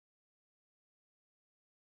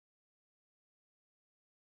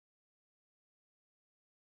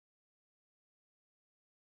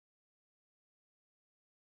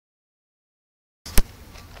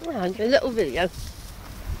Well, a little video.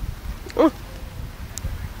 Oh,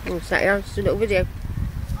 what's that? Yeah, just a little video.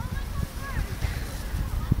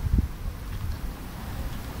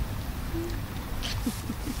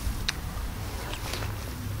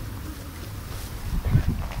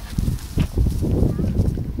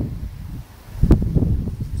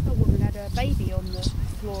 A woman had a baby on the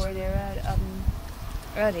floor in here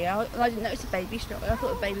earlier. I didn't notice the baby straight away. I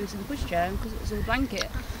thought the baby was in the pushchair because it was in the blanket.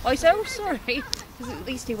 I said, "Oh, sorry," because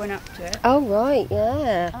these two went up to it. Oh, right,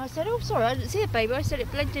 yeah. And I said, "Oh, sorry, I didn't see a baby." I said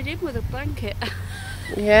it blended in with a blanket.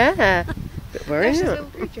 Yeah. Bit worrying, There's this isn't little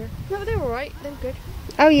it? creature. No, they were alright. They were good.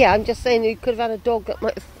 Oh, yeah, I'm just saying you could have had a dog that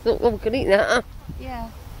might have thought, well, we could eat that, huh? Yeah.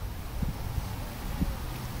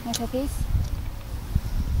 No cookies.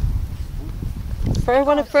 Throw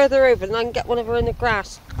one further over and I can get one of her in the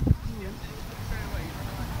grass.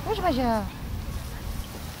 Where's your pleasure?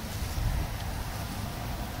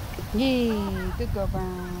 Yay, good girl,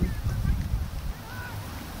 Brown.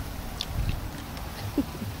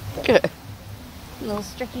 Good. Little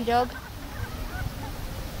stricky dog.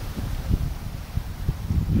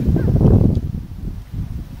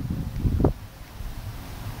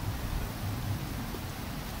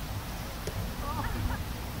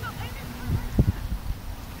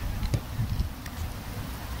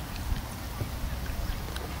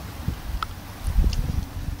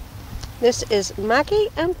 This is Maggie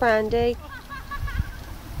and Brandy,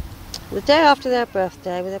 the day after their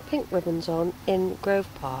birthday, with their pink ribbons on in Grove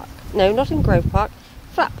Park. No, not in Grove Park,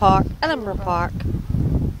 Flat Park, Ellenborough Park.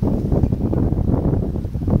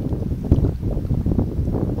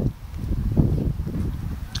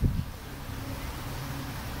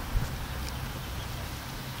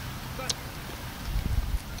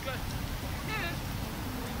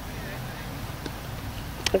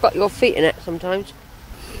 I've got your feet in it sometimes.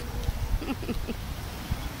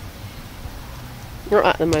 Not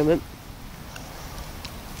at the moment.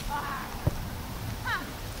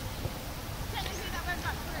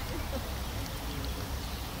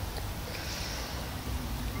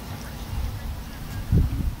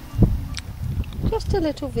 Just a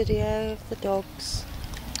little video of the dogs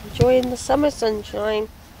enjoying the summer sunshine.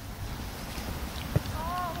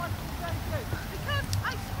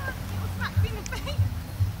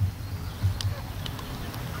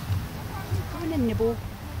 Come on in, nibble.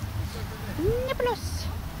 Nibble us.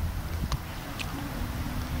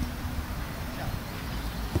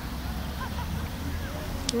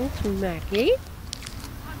 That's Maggie.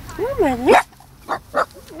 Oh, Maggie.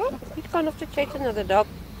 Oh, he's gone off to chase another dog.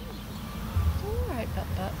 Alright,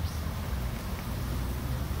 pups.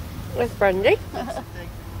 With Brandy.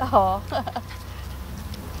 Oh.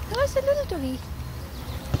 That's a little doggy.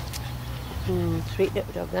 Sweet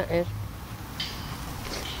little dog that is.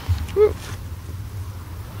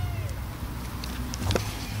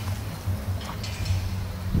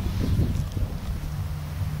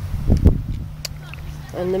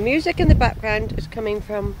 And the music in the background is coming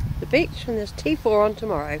from the beach, and there's T4 on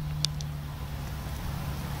tomorrow.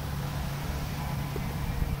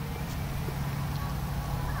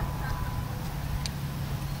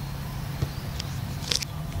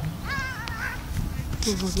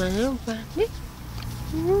 Oh, my little Brandy.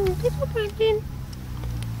 Little Brandy.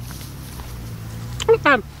 Look,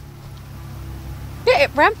 Bram. Get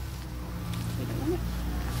it, Bram.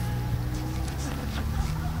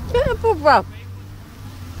 Get it, Bram.